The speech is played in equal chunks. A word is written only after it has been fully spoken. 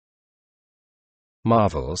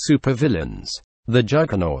Marvel supervillains. The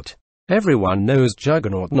Juggernaut. Everyone knows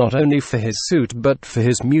Juggernaut not only for his suit but for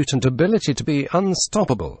his mutant ability to be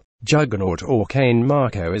unstoppable. Juggernaut, or Cain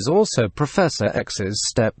Marko, is also Professor X's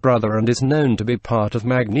stepbrother and is known to be part of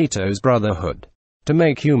Magneto's Brotherhood, to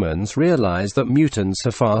make humans realize that mutants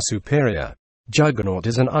are far superior. Juggernaut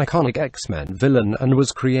is an iconic X-Men villain and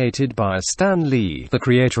was created by Stan Lee, the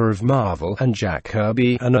creator of Marvel, and Jack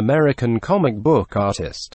Kirby, an American comic book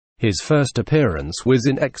artist. His first appearance was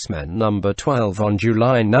in X-Men number 12 on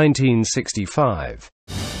July 1965.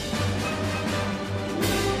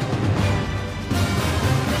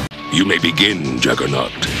 You may begin,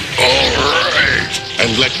 Juggernaut. All right!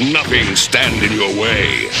 And let nothing stand in your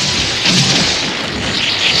way.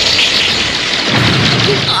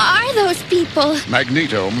 Who are those people?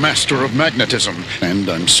 Magneto, master of magnetism. And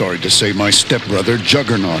I'm sorry to say, my stepbrother,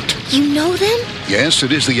 Juggernaut. You know them? Yes,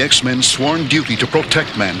 it is the X-Men's sworn duty to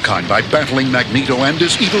protect mankind by battling Magneto and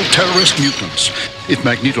his evil terrorist mutants. If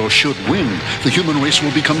Magneto should win, the human race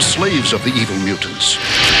will become slaves of the evil mutants.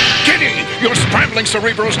 Kitty, you're scrambling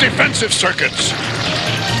Cerebro's defensive circuits!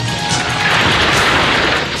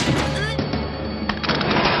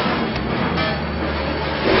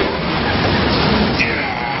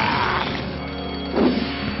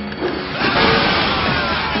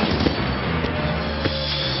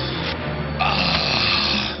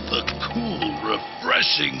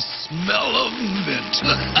 Refreshing smell of mint.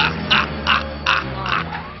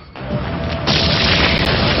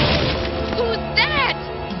 Who's that?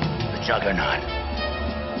 The Juggernaut.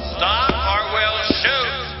 Stop or we'll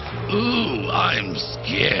shoot. Ooh, I'm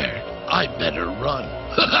scared. I better run.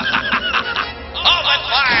 Open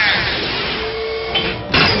fire!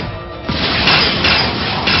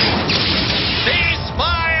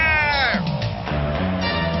 Ceasefire!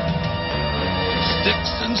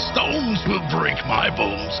 Sticks and stones will break my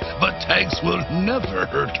bones, but tanks will never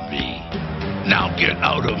hurt me. Now get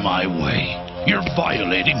out of my way. You're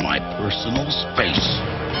violating my personal space.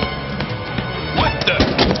 What the?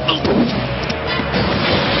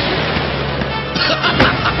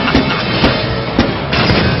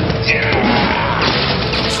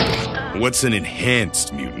 What's an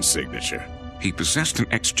enhanced mutant signature? He possessed an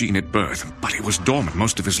X gene at birth, but it was dormant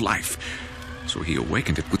most of his life. So he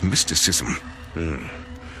awakened it with mysticism.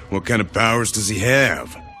 What kind of powers does he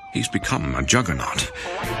have? He's become a Juggernaut.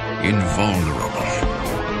 Invulnerable.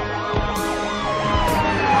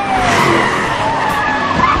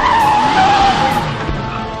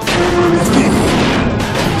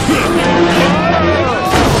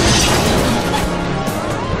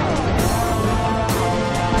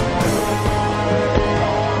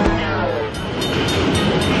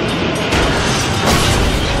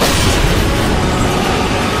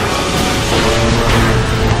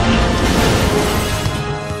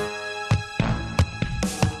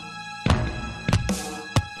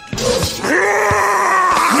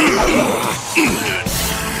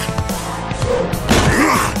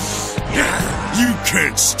 You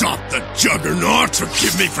can't stop the Juggernaut.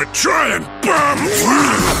 Forgive me for trying, bum!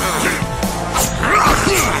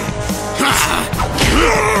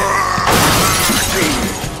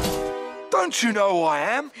 Don't you know who I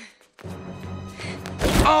am?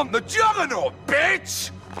 I'm the Juggernaut,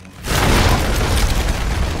 bitch!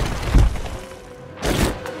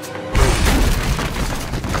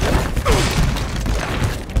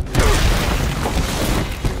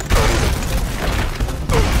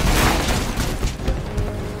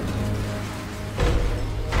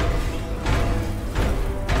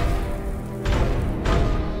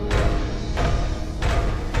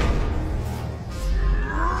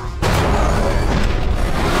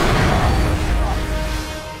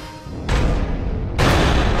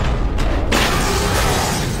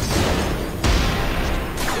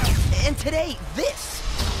 Today, this!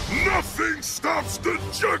 Nothing stops the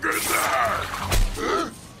Juggernaut!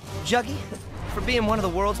 Juggy, for being one of the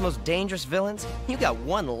world's most dangerous villains, you got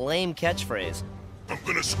one lame catchphrase. I'm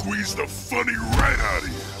gonna squeeze the funny right out of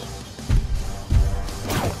you.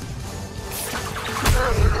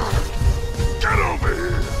 Get over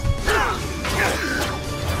here!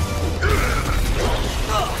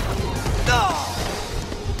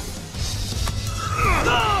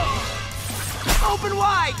 Open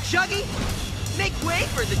wide, Juggy! Make way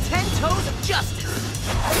for the 10 toes of justice!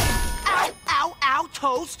 Ow, ow, ow,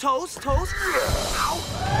 toes, toes, toes!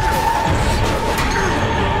 Ow!